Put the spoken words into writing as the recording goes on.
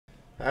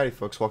Howdy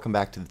folks, welcome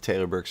back to the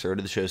Taylor Burks Road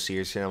to the Show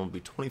series. Here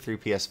MLB 23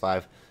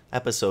 PS5,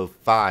 episode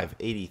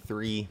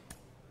 583.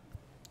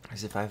 Or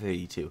is it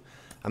 582?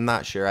 I'm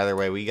not sure. Either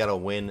way, we got a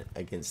win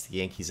against the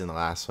Yankees in the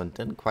last one.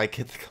 Didn't quite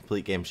get the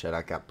complete game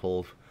shutout. Got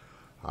pulled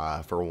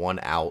for one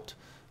out.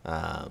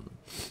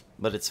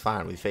 But it's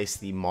fine. We face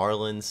the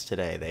Marlins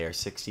today. They are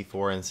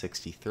 64 and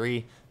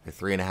 63. They're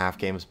 3.5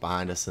 games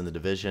behind us in the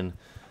division.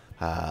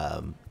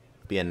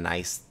 Be a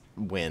nice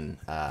win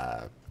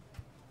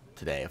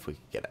today if we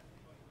could get it.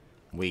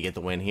 We get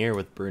the win here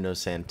with Bruno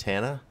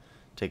Santana.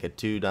 Take a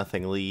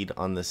 2-0 lead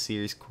on the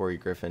series. Corey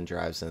Griffin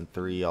drives in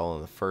 3 all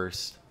in the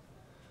first.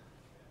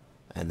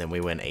 And then we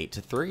win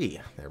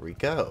 8-3. There we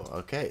go.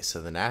 Okay, so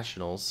the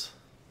Nationals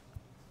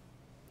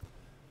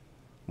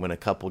win a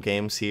couple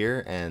games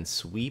here and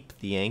sweep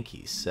the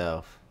Yankees.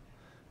 So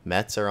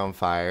Mets are on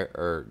fire,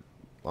 or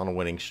on a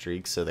winning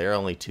streak, so they're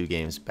only 2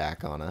 games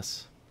back on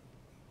us.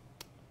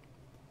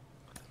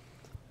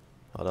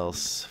 What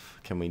else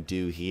can we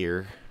do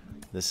here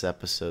this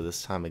episode,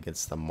 this time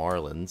against the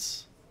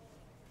Marlins?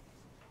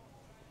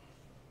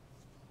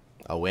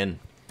 A win.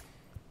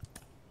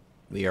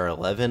 We are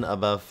 11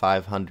 above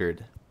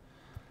 500.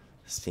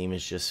 This team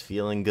is just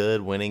feeling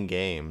good, winning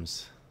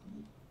games.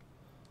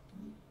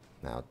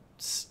 Now,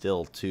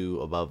 still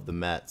 2 above the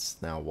Mets.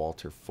 Now,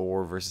 Walter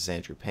 4 versus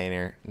Andrew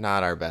Painter.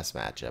 Not our best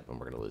matchup, and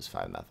we're going to lose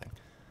 5-0.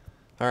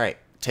 All right,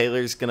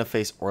 Taylor's going to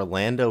face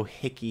Orlando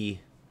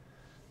Hickey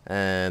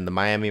and the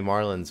Miami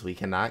Marlins. We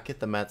cannot get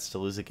the Mets to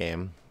lose a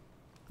game.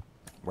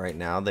 Right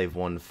now, they've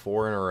won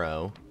 4 in a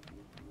row.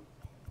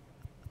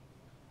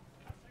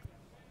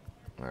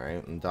 All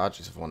right, and the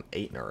Dodgers have won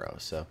 8 in a row.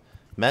 So,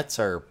 Mets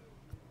are...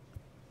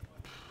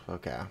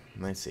 Okay,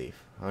 let's see.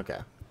 Okay.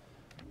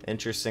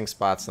 Interesting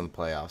spots in the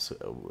playoffs.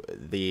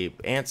 The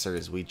answer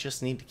is we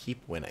just need to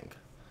keep winning.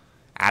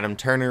 Adam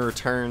Turner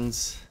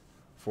returns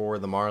for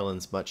the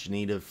Marlins. Much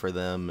needed for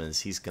them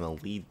as he's going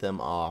to lead them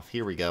off.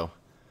 Here we go.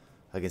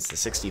 Against the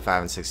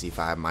 65 and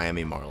 65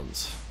 Miami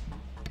Marlins.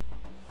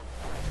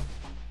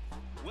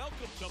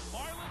 Welcome to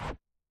Marlins.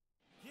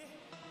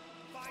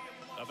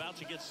 About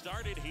to get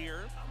started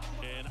here.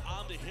 And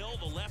on the hill,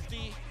 the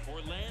lefty,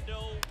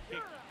 Orlando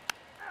Hickey.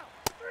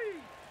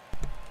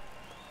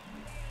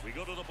 We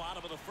go to the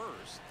bottom of the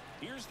first.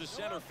 Here's the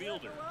center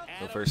fielder.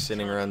 The first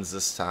inning runs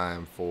this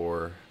time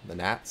for the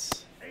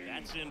Nats.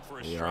 That's in for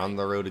a we are on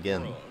the road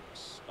again.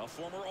 A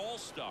former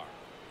All-Star.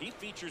 He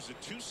features a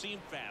 2-seam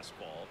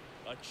fastball,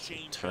 a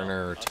change.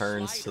 Turner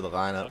returns to the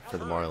lineup for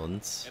the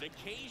Marlins. And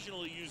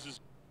occasionally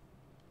uses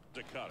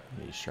the cutter.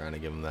 He's trying to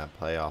give him that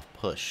playoff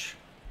push.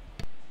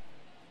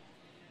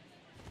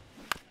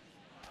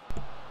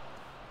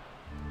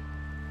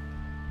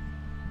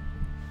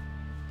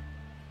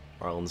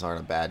 Marlins aren't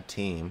a bad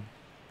team.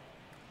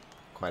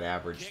 Quite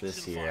average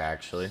this year,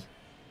 actually.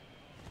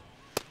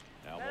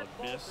 Now one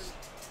miss.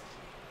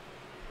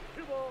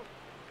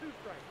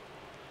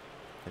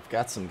 They've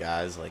got some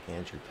guys like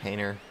Andrew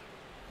Painter.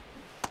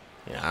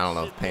 Yeah, I don't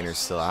know if Painter's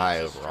still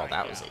high overall.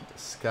 That was a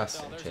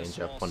disgusting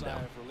changeup, one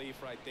down.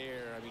 Relief right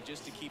there. I mean,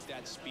 just to keep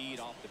that speed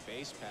off the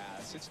base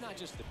pass. It's not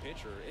just the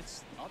pitcher;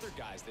 it's other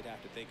guys that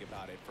have to think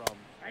about it. From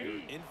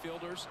your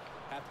infielders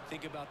have to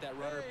think about that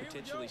runner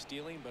potentially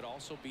stealing, but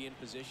also be in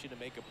position to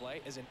make a play.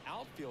 As an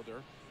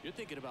outfielder, you're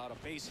thinking about a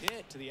base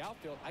hit to the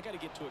outfield. I got to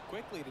get to it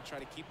quickly to try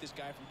to keep this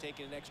guy from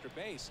taking an extra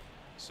base.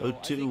 So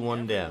 0-2,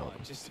 1 down.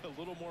 Just a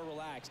little more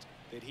relaxed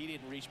that he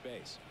didn't reach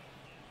base.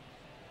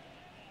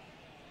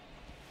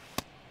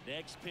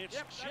 Next pitch,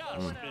 just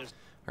missed.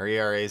 Our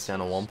ERA is down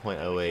to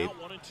 1.08.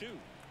 1-2.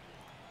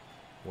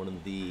 One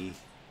of the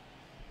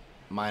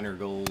minor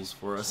goals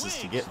for us is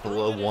to get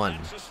below 1.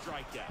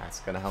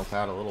 That's going to help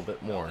out a little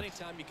bit more.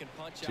 Anytime you can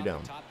punch 2 out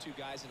down. the top 2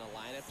 guys in a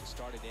lineup to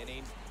start an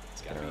inning,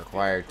 it's Going to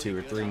require 2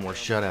 or 3 more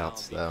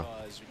shutouts, though.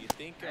 Because when you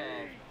think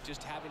of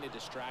just having a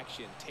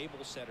distraction,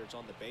 table setters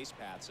on the base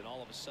paths, and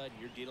all of a sudden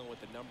you're dealing with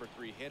the number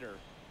 3 hitter,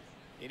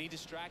 any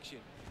distraction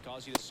can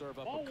cause you to serve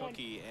up a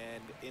cookie,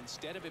 and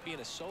instead of it being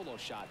a solo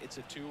shot, it's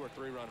a 2 or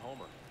 3 run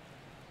homer.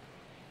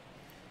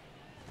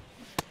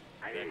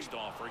 Next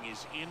offering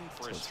is in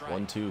for a strike.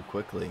 1-2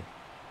 quickly.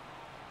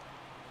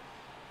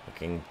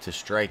 Looking to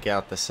strike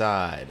out the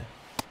side.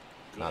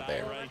 Not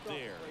there. Right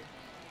there.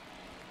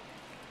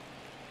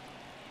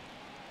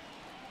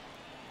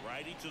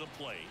 Righty to the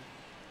plate.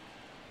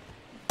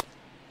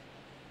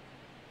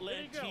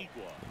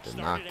 Lantigua Did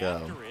started not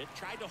go. after it,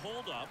 tried to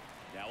hold up.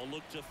 Now a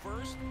look to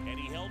first, and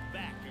he held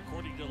back,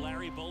 according to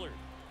Larry Bullard.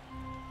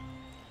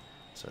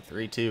 So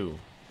 3-2.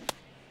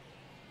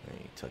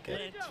 He took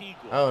it. Lantigua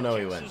Oh, no,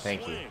 he checks went. his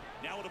Thank you. swing.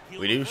 Now it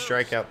appealed We to do first,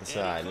 strike out the and he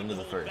side couldn't into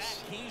the hold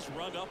first. back. He's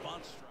run up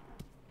on strike.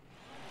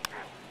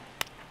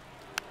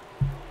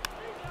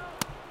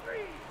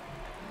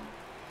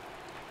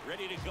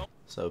 Ready to go.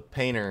 So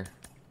Painter,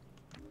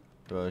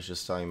 who I was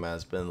just talking about,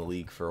 has been in the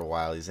league for a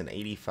while. He's an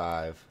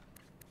 85,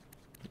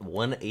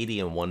 180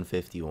 and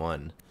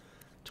 151,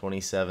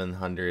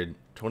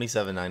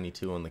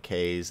 2792 on the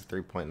Ks,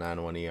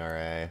 3.91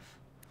 ERA.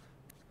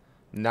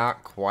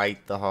 Not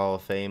quite the Hall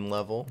of Fame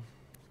level,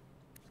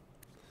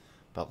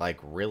 but like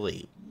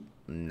really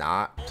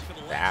not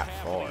that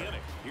far.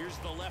 Here's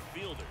the left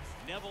fielder,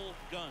 Neville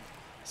Gunn.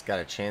 He's got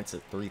a chance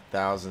at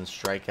 3,000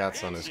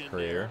 strikeouts on his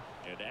career.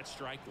 And that's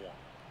strike one.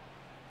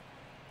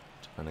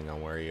 Depending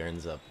on where he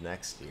ends up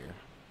next year.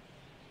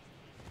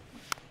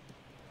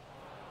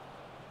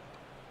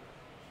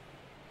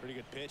 Pretty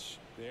good pitch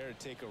there to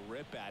take a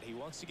rip at. He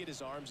wants to get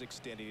his arms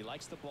extended. He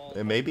likes the ball.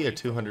 It may be a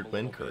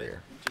 200-win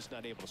career. Just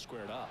not able to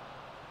square it up.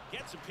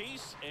 Gets a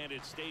piece, and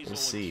it stays.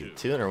 Let's see.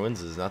 200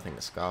 wins is nothing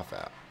to scoff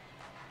at.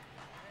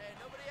 Hey,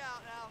 nobody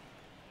out now.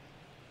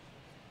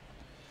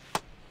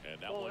 And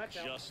that one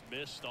just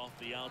missed off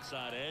the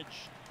outside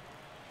edge.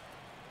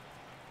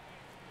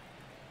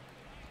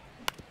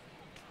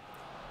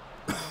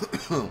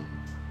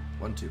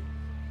 One, two.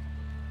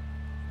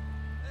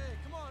 Hey,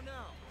 come on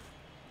now.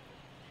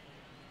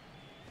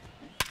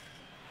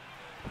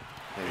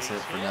 Base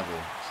hit for Neville.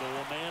 So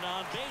a man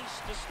on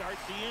base to start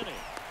the inning.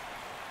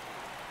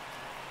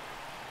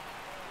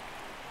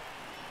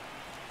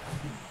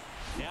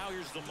 Now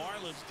here's the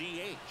Marlins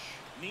DH,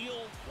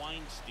 Neil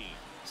Weinstein.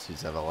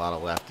 These have a lot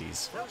of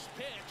lefties. First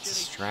pitch, It's a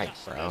strike,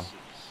 bro. misses.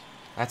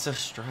 That's a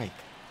strike.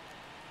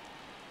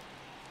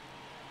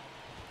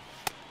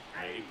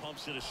 And he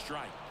pumps in a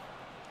strike.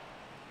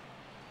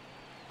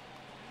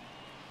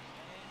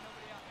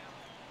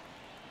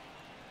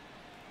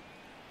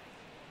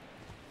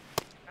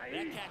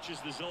 That catches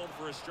the zone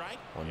for a strike.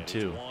 1-2. And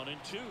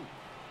it's 1-2.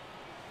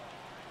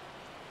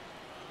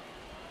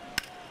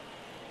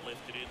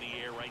 Lifted in the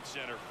air, right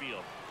center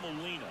field.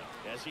 Molina,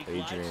 as he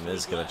Adrian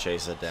is going to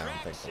chase it down,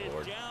 thank the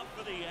Lord. Down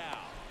for the out.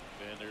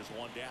 And there's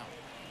one down.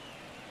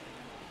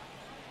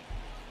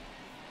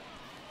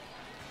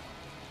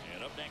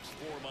 And up next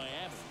for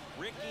Miami,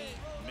 Ricky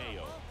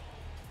Mayo.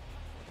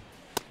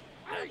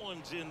 That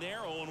one's in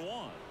there, 0-1.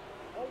 0-1's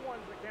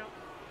the count.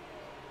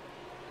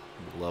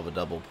 Love a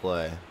double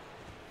play.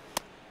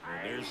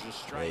 And there's the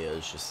strike.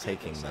 Mayo's just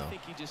taking, I though.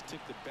 think he just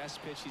took the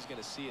best pitch he's going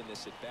to see in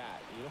this at bat.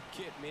 You don't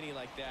get many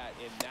like that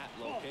in that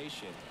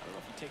location. I don't know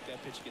if you take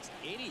that pitch against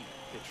any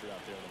pitcher out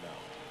there on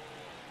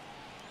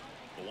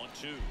the mound.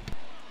 The 1-2.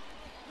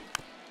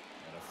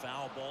 And a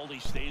foul ball, he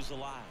stays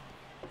alive.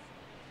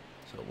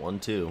 So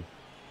 1-2.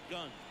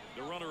 Gunn,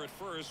 the runner at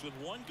first with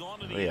one gone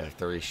to the We have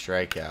 3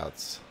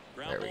 strikeouts.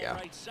 There we go.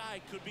 Right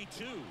side could be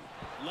 2.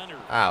 Leonard.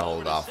 I'll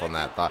hold off on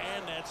that thought.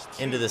 And that's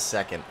 2. Into the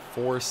second.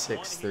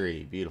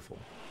 4-6-3. Beautiful.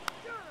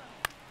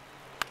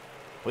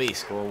 We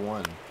score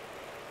 1.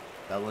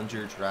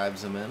 Bellinger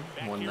drives him in.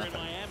 Back 1-0. here in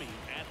Miami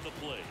at the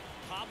plate,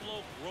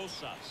 Pablo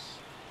Rosas.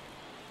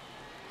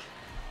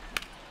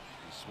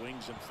 He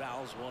swings and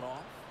fouls one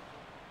off.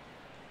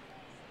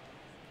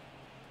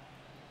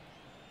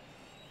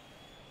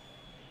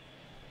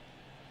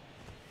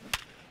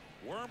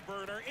 Worm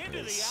burner into the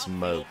outfield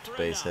Smoked for a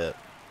base knock. hit.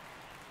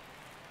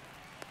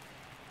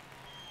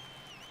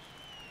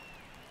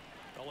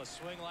 Well, a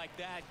swing like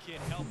that can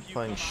help you.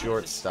 Playing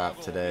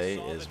shortstop today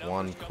is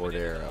Juan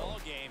Cordero.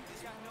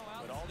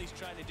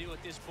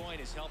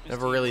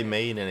 Never really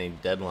made any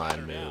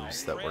deadline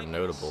moves that were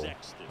notable.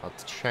 I'll have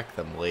to check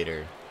them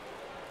later.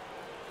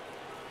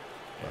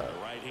 And the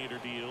right-hander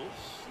deals.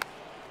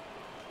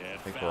 I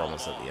think we're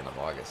almost at the end of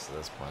August at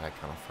this point. I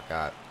kind of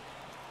forgot.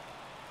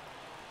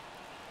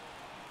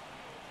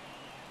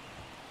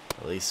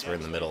 At least we're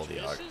in the middle of the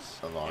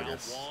August. Now 1-2. Come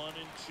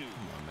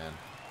on, man.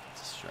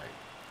 It's a strike.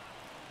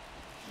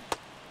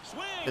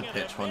 Swing Good and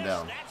pitch, a one miss.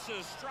 down. That's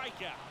a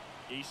strikeout.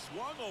 He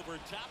swung over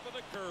top of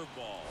the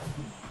curveball.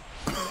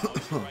 Now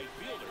it's the right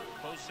fielder,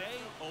 Jose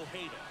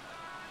Ojeda.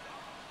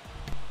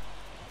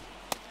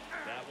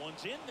 That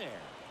one's in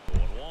there.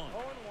 0-1. 0-1.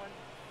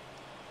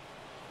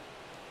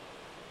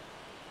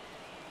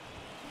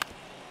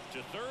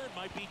 To third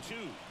might be 2.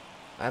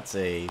 That's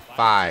a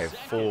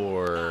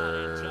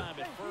 5-4. Time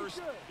at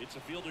first, it's a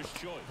fielder's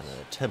choice. An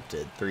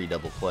attempted 3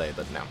 double play,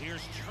 but no.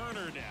 Here's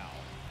Turner now.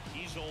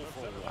 He's 0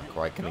 for 1. Not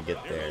quite going to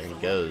get there. He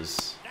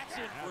goes. That's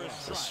it for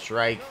It's a a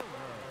strike. strike.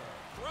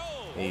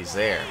 Throw. He's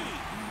there.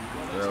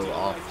 Throw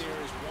off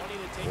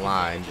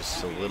line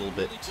just a little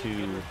bit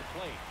too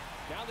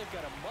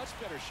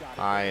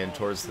high and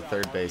towards the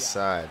third base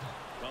side.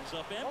 Comes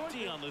up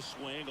empty on the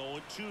swing.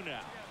 0-2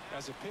 now.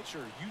 As a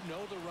pitcher, you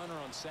know the runner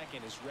on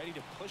second is ready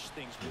to push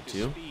things with his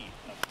 2. speed.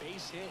 A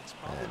base hit's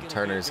probably And gonna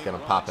Turner's be a going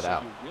big to pop run, it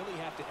out. so you really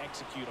have to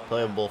execute on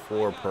Playable that.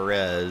 for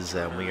Perez,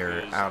 and we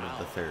are out of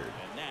the third.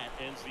 And that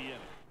ends the inning.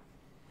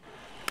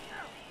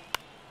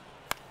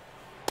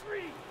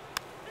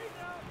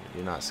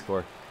 Do not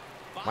score.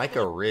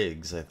 Micah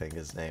Riggs, I think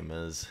his name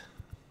is.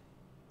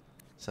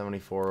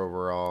 74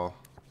 overall.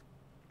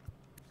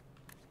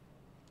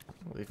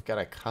 We've got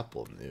a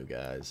couple new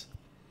guys.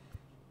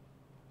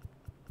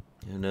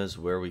 Who knows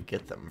where we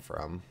get them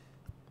from?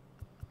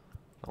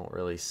 Don't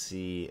really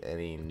see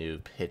any new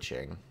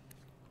pitching.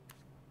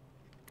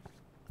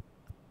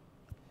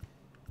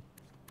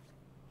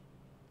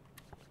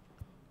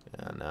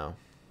 Yeah, no.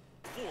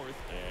 Fourth,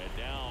 and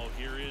now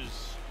here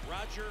is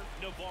Roger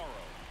Navarro.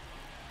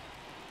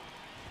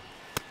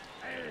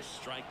 And a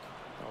strike.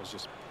 That was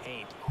just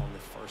paint on the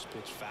first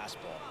pitch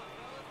fastball.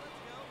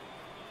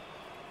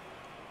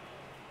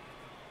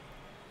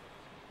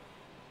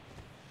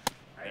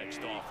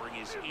 Next offering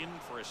is in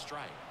for a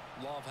strike.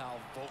 Love how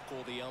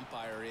vocal the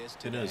umpire is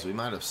Who today. knows? We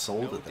might have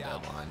sold No at the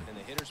doubt. deadline. In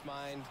the hitter's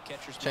mind,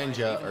 catcher's Change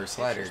mind, up even or the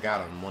slider pitcher's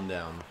got mind him 1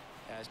 down.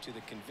 as to the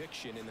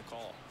conviction in the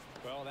call.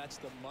 Well, that's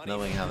the money.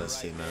 Knowing how maker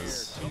this right team there.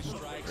 is, 2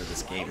 strikes, or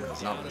this game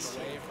is, down not and this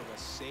away team. from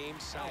the same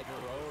side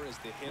thrower as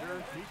the hitter.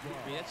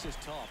 I mean, that's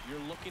just tough. You're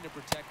looking to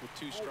protect with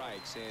 2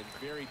 strikes, and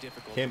very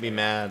difficult. Can't be to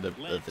mad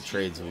at the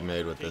trades we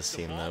made with this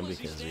team though,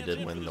 because we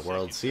did win the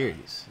World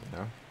Series. You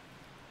know,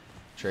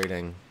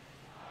 trading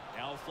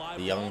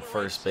the young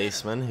first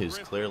baseman, who's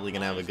clearly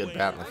going to have a good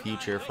bat in the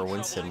future, for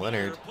Winston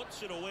Leonard,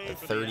 a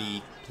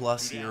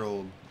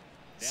 30-plus-year-old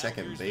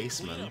second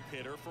baseman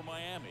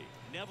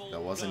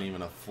that wasn't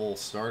even a full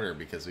starter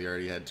because we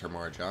already had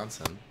Tamar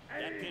Johnson.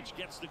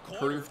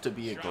 Proved to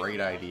be a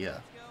great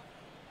idea.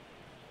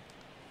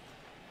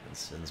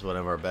 Winston's one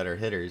of our better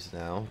hitters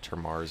now.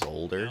 Tamar's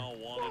older.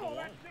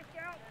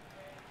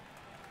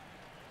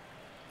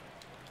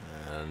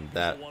 And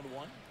that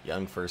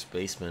young first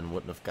baseman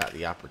wouldn't have got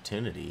the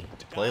opportunity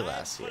to play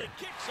last year.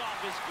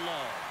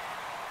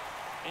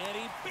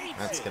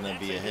 That's going to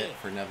be a hit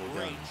for Neville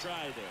Guns.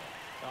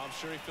 I'm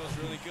sure he feels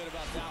really good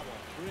about that one.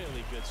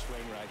 Really good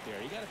swing right there.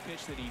 He got a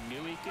pitch that he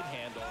knew he could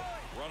handle.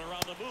 Runner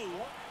on the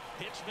move.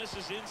 Pitch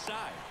misses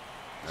inside.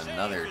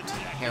 Another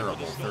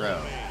terrible throw.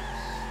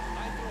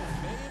 I throw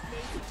may have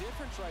made the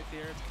difference right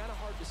there. It's kind of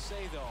hard to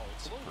say, though.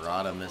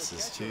 Rada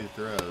misses 2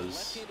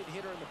 throws. Left-handed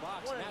hitter in the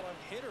box. And that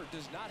hitter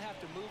does not have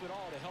to move at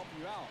all to help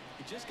you out.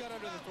 He just got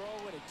under the throw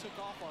and it took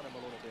off on him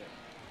a little bit.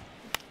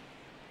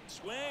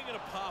 Swing and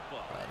a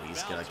pop-up. But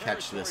he's going to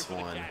catch this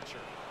one The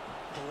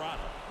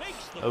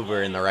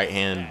over in the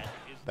right-hand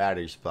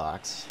batter's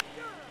box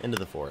into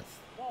the 4th.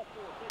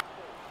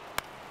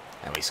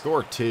 And we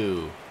score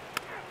 2.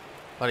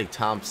 Buddy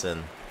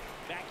Thompson.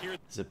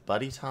 Is it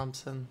Buddy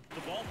Thompson?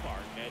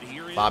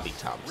 Bobby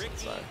Thompson,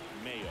 sorry.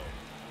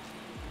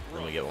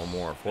 Then we get one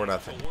more,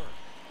 4-0. And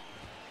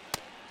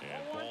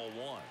ball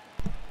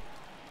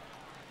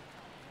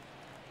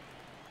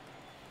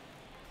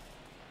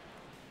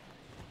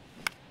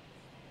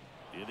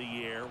 1. In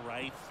the air,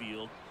 right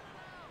field.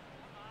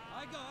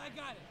 I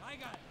got it.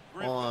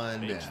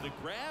 One Makes down. the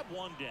grab,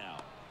 1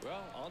 down.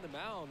 Well, on the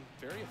mound,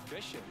 very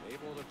efficient,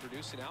 able to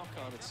produce an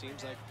outcome, it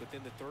seems like,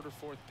 within the 3rd or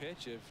 4th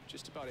pitch of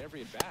just about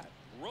every at-bat.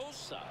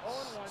 Rosas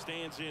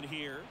stands in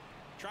here.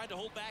 Tried to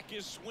hold back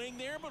his swing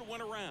there, but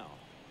went around.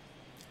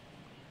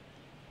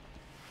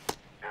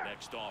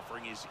 Next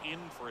offering is in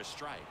for a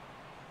strike.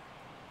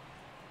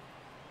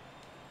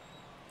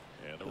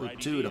 And the righty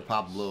 2 to deals.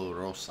 Pablo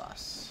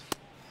Rosas.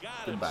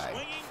 Got Goodbye. him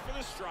swinging for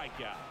the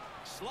strikeout.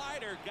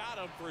 Slider got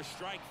him for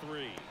strike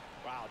 3.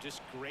 Wow,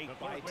 just great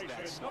bite to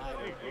that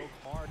slider. Broke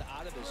hard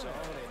out of the zone,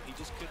 and he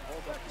just couldn't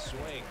hold up the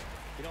swing.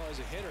 You know, as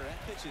a hitter, that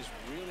pitch is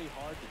really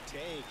hard to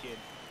take, and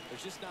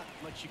there's just not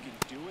much you can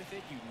do with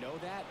it. You know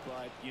that,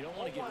 but you don't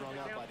want to get rung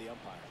out by the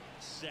umpire.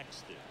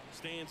 Sexton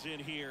stands in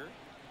here.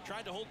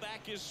 Tried to hold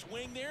back his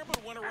swing there,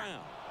 but went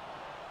around.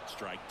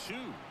 Strike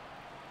 2.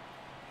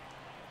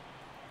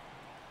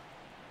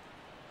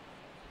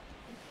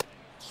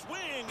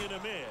 Swing and a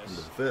miss.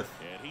 Into the 5th.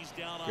 And he's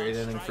down on Great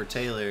inning strike for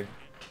Taylor.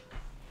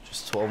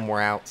 Just 12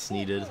 more outs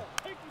needed.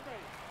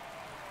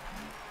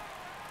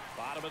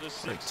 Bottom of the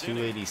Like 6th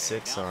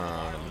 286 inning. And now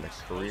on Toronto, the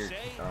career, Jose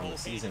on the Ojeda.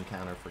 season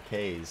counter for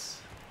K's.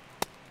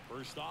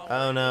 First off,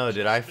 Oh no,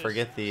 did I just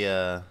forget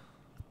the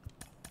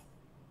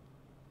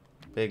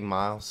big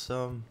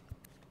milestone?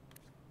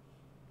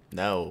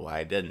 No,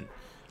 I didn't.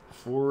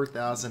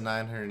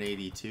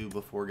 4,982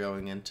 before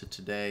going into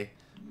today.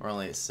 We're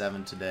only at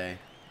 7 today.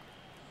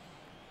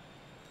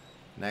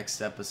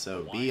 Next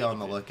episode, be on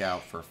the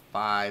lookout for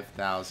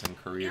 5,000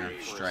 career in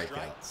for a strike,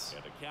 strikeouts.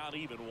 And the count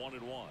even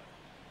 1-1.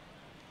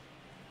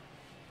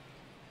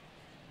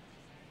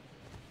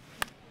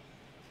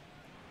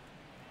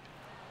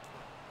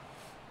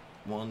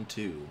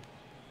 1-2.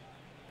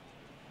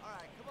 All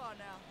right, come on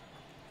now.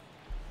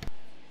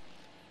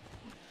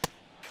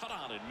 Cut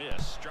on and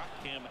miss. Struck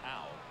him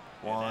out.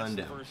 One and that's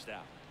down. the first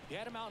out. He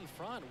had him out in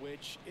front,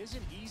 which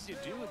isn't easy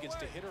to do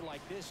against a hitter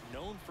like this,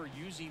 known for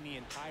using the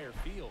entire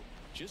field.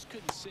 Just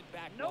couldn't sit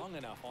back long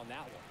enough on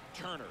that one.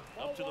 Turner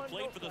up to the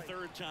plate for the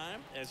 3rd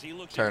time as he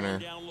looks Turner,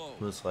 down low.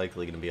 most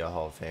likely going to be a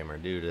Hall of Famer.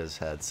 Dude has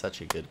had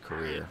such a good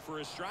career. In for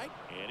a strike,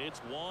 and it's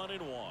 1-1.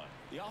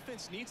 The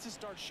offense needs to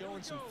start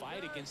showing some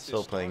fight against Still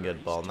this playing starter.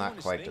 good ball, He's not doing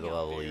his quite to thing the out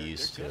level he there.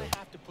 used They're to. gonna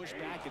have to push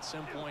back at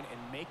some point and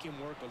make him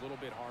work a little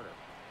bit harder.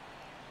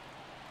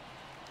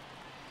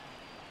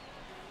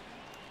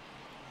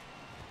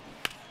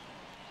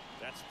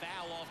 That's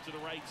foul off to the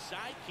right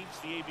side, keeps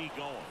the AB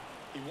going.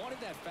 He wanted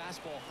that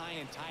fastball high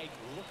and tight,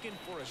 looking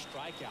for a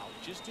strikeout.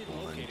 Just didn't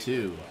locate it 1-2.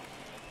 very well.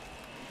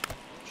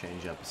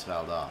 Change up is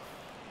fouled off.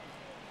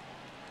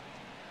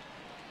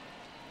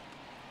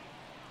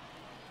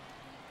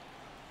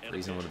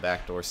 Freezing with a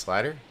backdoor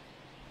slider.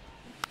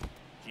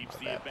 Keeps Oh,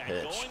 the that at-bat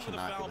pitch going with a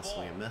cannot foul get a ball.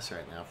 swing and miss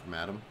right now from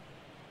Adam.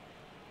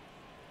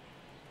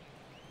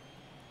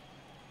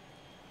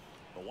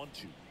 A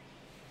 1-2.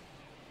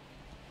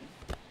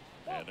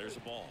 And there's a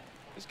ball.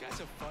 This guy's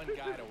a fun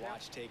guy to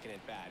watch taking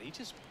it bat. He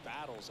just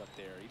battles up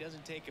there. He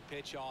doesn't take a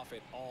pitch off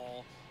at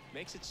all.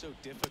 Makes it so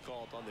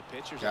difficult on the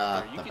pitchers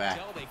up there. You can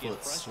tell they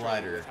get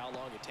frustrated with how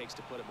long it takes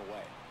to put him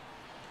away.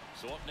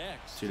 So up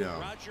next, 2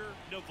 down. Roger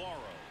Navarro.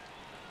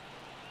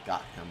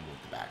 Got him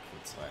with the back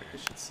foot slider, I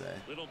should say.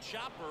 Little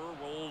chopper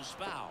rolls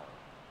foul.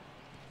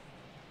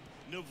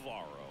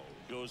 Navarro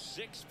goes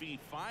 6 feet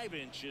 5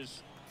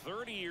 inches,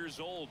 30 years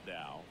old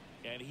now,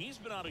 and he's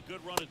been on a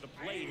good run at the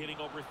plate, hitting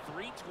over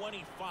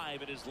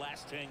 325 in his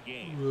last 10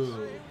 games.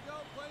 Whoa.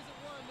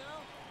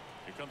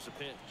 Here comes a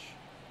pitch.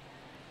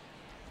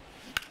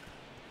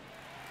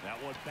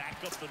 That one back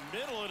up the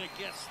middle, and it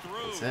gets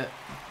through. That's it.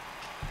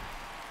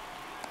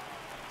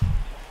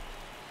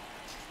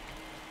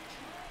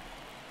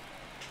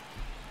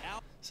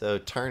 So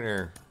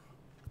Turner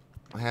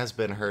has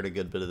been hurt a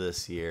good bit of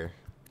this year.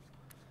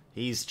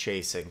 He's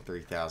chasing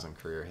 3,000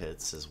 career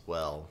hits as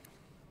well.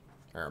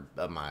 Or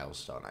a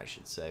milestone, I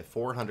should say.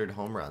 400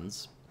 home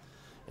runs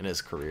in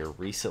his career.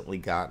 Recently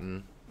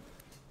gotten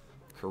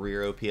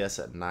career OPS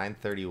at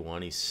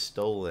 931. He's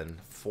stolen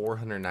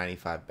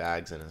 495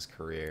 bags in his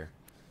career.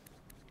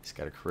 He's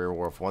got a career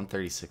WAR of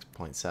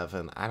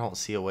 136.7. I don't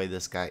see a way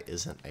this guy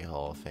isn't a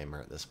Hall of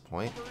Famer at this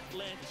point.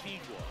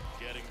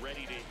 Getting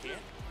ready to hit.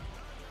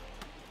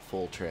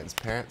 Full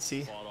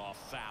transparency. Fought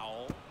off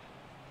foul.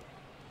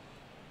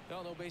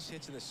 Well, no base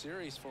hits in the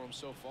series for him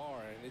so far,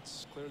 and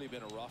it's clearly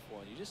been a rough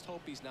one. You just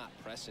hope he's not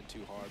pressing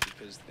too hard,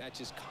 because that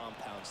just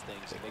compounds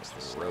things. It makes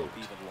the slope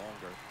even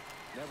longer.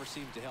 Never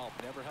seemed to help.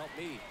 Never helped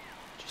me.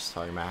 Just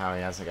talking about how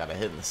he hasn't got a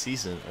hit in the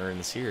season or in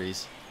the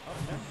series.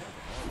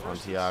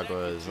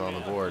 Santiago is on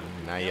the board.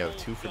 Now you have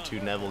 2 for 2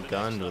 Neville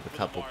gunned with a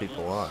couple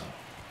people on.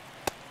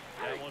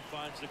 That one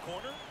finds the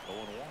corner.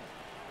 0-1.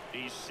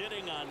 He's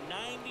sitting on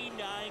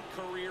 99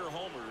 career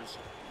homers.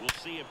 We'll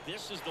see if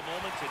this is the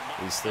moment to knock.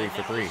 He's 3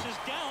 for 3. This is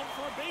down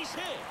for a base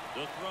hit.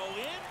 The throw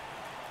in.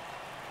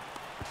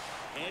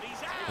 And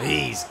he's out.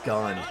 He's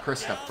gone.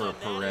 Christopher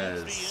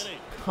Perez.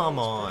 Come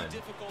on.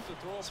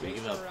 So we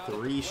give up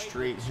 3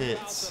 straight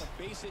hits.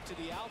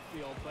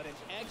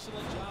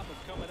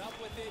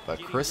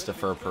 But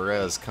Christopher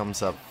Perez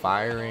comes up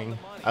firing.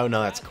 Oh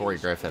no, that's Corey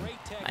Griffin.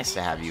 Nice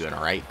to have you in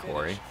right,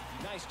 Corey.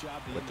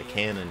 With the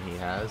cannon he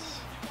has.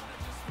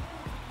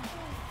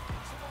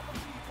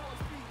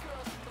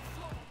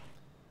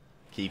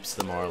 Keeps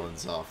the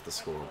Marlins off the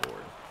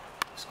scoreboard.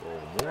 Score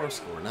one more,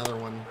 score another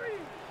one.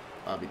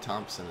 Bobby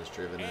Thompson has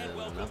driven in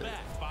another.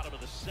 Bottom of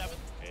the 7th,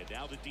 and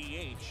now the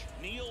DH,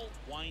 Neil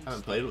Weinstein. I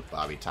haven't played with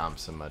Bobby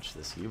Thompson much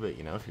this year, but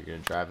you know, if you're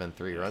going to drive in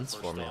 3 runs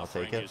for me, I'll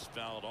take it.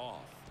 Fouled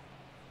off.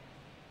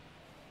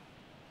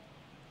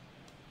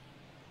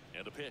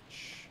 And a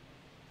pitch.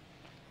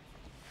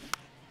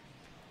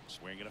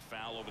 Swinging a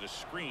foul over the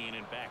screen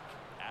and back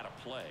out of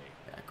play.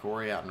 Yeah,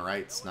 Corey out and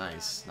right's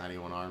nice.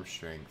 91 arm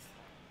strength.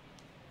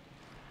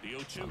 The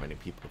 0-2. How many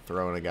people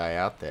throwing a guy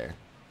out there?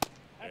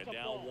 And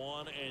now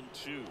 1 and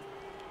 2.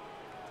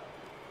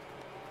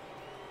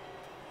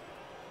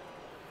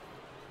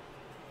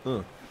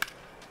 Huh.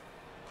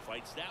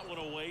 Fights that one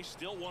away.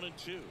 Still 1 and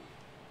 2.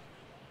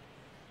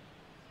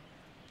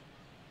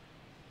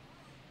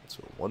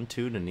 So 1-2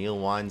 to Neil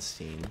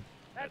Weinstein.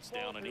 That's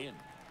down and in.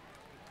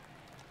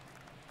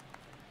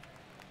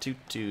 2-2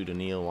 to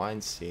Neil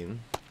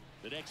Weinstein.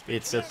 The next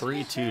It's a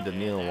 3-2 to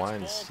Neil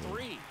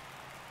Weinstein.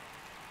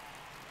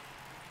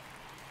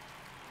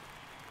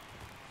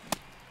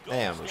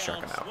 Damn, we're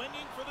striking out.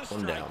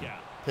 1 down.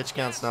 Pitch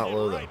count's not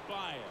low though.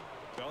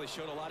 Well, he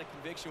showed a lot of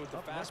conviction with the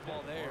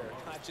fastball there,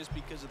 not just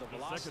because of the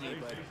velocity,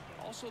 but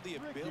also the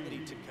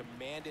ability to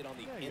command it on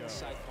the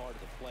inside part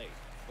of the plate.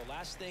 The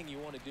last thing you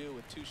want to do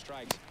with 2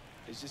 strikes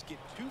is just get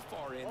too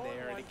far in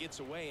there and it gets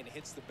away and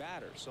hits the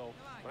batter. So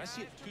when I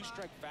see a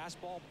 2-strike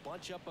fastball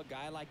bunch up a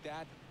guy like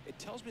that, it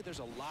tells me there's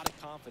a lot of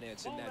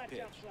confidence in that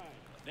pitch.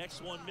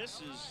 Next one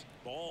misses.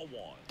 Ball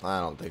 1. I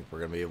don't think we're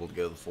going to be able to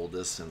go the full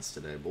distance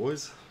today,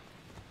 boys.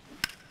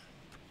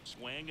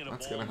 Swing and a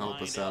That's ball going to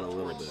help us out a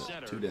little bit.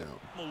 center. 2 down.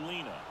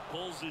 Molina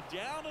pulls it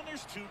down, and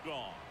there's 2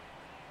 gone.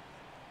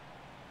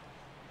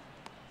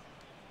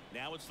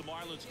 Now it's the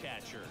Marlins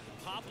catcher,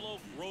 Pablo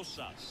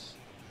Rosas.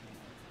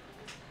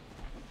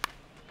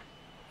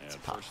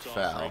 And popped first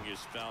foul. offering is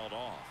fouled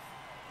off.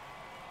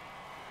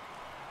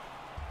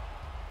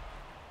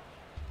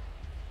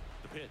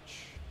 The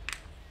pitch.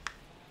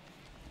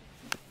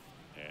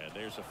 And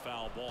there's a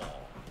foul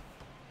ball.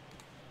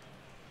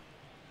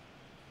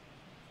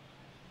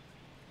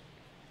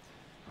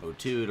 Oh,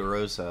 2 to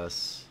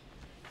Rosas.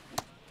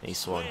 He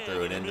swung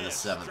through it into the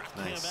 7th.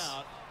 Nice.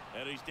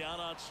 And he's down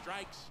on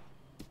strikes.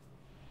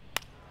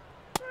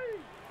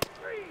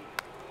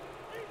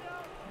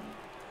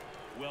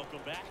 Welcome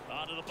back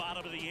onto the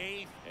bottom of the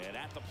 8th, and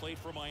at the plate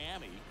for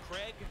Miami,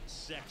 Craig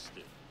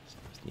Sexton.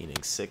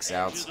 Needing 6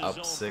 outs, up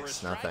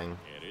 6-0. And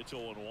it's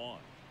 0-1. Plays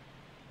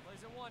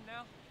at 1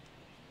 now.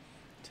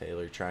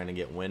 Taylor trying to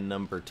get win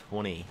number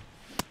 20.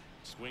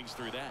 Swings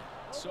through that.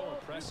 So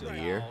impressive The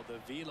how year. the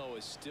velo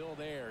is still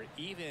there,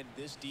 even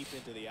this deep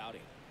into the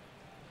outing.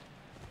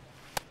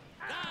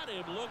 Got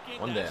him looking.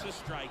 1 That's down. a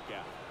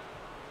strikeout.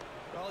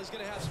 Well, he's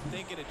going to have some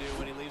thinking to do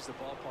when he leaves the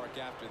ballpark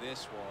after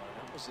this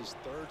one. That was his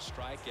 3rd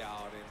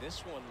strikeout, and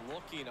this one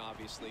looking,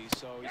 obviously,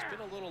 so he's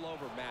been a little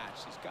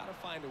overmatched. He's got to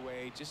find a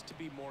way just to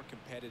be more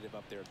competitive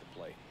up there at the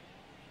plate.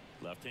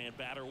 Left-hand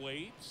batter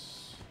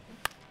waits.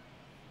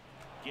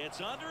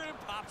 Gets under and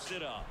pops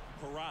it up.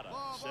 Parada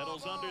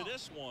settles under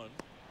this one.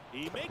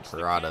 He makes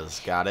Parada's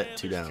got it.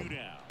 2 down.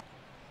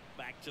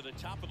 Back to the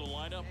top of the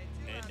lineup,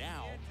 and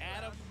now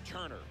Adam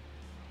Turner.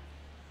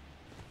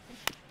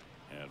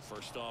 And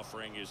first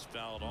offering is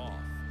fouled off.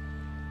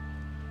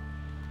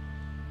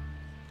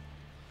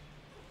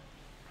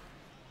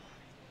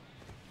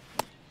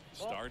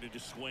 Started to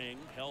swing,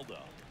 held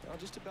up. Well,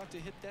 just about to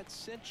hit that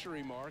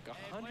century mark,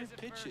 100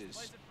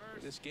 pitches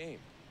for this game.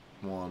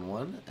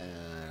 1-1,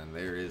 and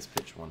there is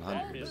pitch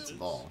 100. It's a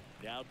ball.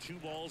 Now 2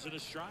 balls and a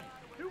strike.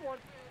 2-1.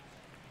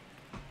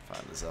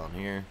 Find the zone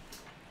here.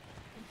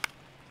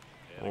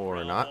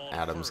 Or not.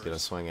 Adams going to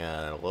swing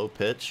at a low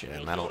pitch,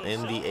 and that'll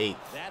end the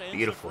 8th.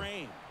 Beautiful.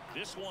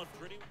 This one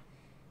pretty.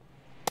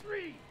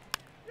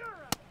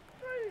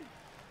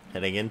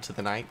 Heading into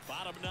the 9th.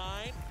 Bottom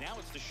 9. Now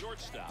it's the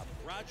shortstop,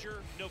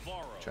 Roger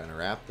Navarro. Trying to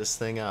wrap this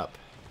thing up.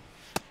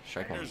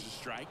 Strike one. There's a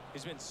strike.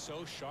 He's been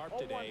so sharp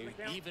today,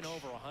 even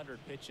over 100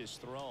 pitches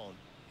thrown.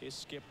 His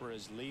skipper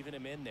is leaving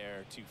him in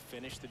there to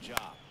finish the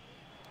job.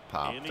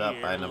 Popped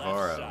up by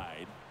Navarro.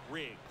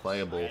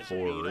 Playable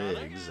for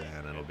Riggs,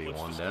 and it'll be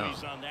 1 down.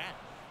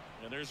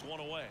 And there's 1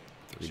 away.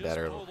 3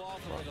 better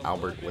for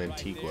Albert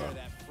Lantigua.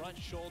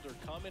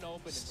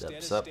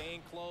 Steps up.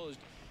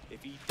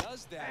 If he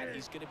does that,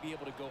 he's going to be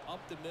able to go up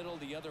the middle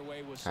the other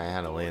way with I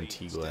had a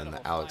Lantigua in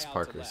the Alex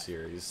Parker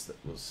series that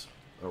was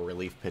a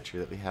relief pitcher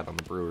that we had on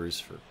the Brewers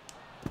for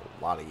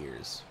a lot of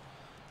years.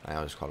 I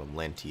always called him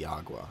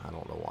Lantiagua. I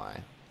don't know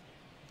why.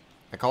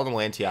 I called him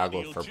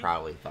Lantiagua for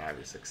probably 5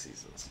 or 6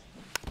 seasons.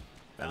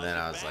 And then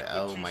I was like,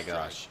 oh my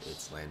gosh,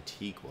 it's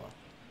Lantigua.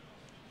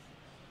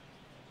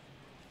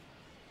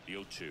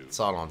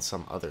 Saw it on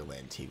some other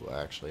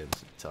Lantigua, actually,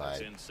 until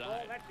I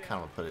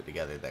kind of put it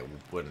together that we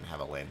wouldn't have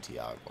a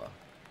Lantiagua.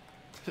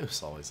 It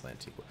was always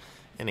Lantigua.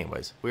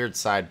 Anyways, weird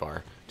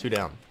sidebar. 2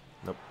 down.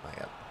 Nope, not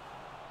yet.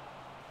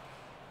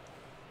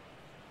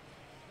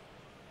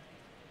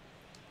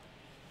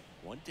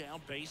 One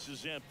down, base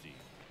is empty.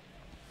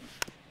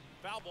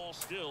 Foul ball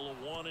still, a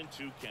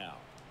 1-2 count.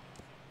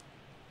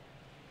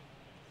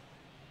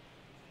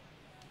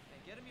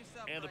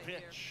 And the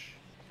pitch.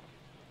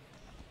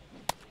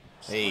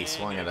 Hey,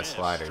 swung at a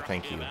slider.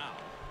 Thank you.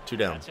 2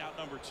 down. That's out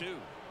number 2.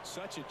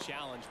 Such a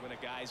challenge when a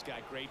guy's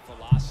got great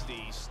velocity.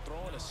 He's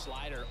throwing a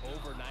slider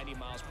over 90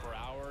 miles per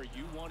hour.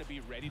 You want to be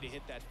ready to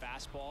hit that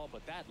fastball,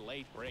 but that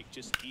late break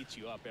just eats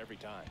you up every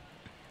time.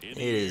 It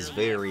is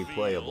very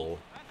playable.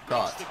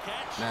 Caught.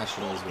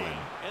 Nationals win.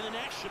 And the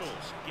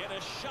Nationals get a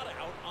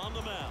shutout on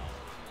the mound.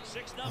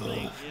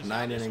 6-0.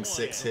 9 innings,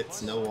 6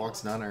 hits, no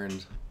walks, none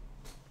earned.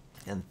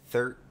 And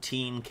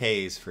 13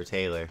 Ks for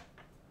Taylor.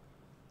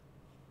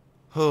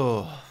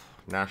 Oh,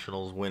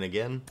 Nationals win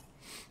again.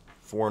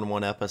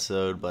 4-1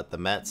 episode, but the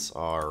Mets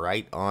are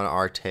right on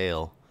our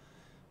tail.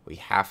 We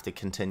have to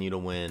continue to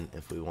win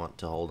if we want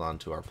to hold on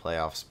to our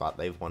playoff spot.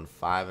 They've won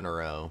 5 in a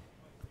row.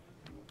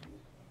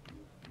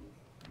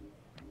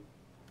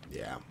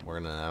 Yeah, we're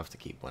going to have to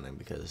keep winning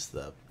because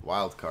the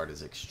wild card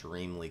is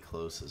extremely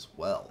close as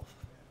well.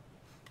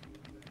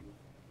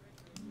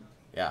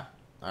 Yeah,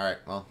 all right,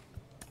 well,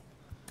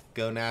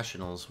 go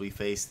Nationals. We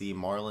face the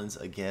Marlins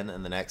again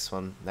in the next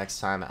one, next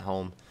time at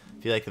home.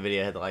 If you like the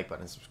video, hit the like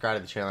button and subscribe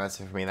to the channel. That's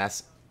it for me.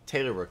 That's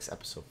Taylor Brooks,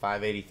 episode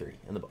 583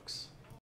 in the books.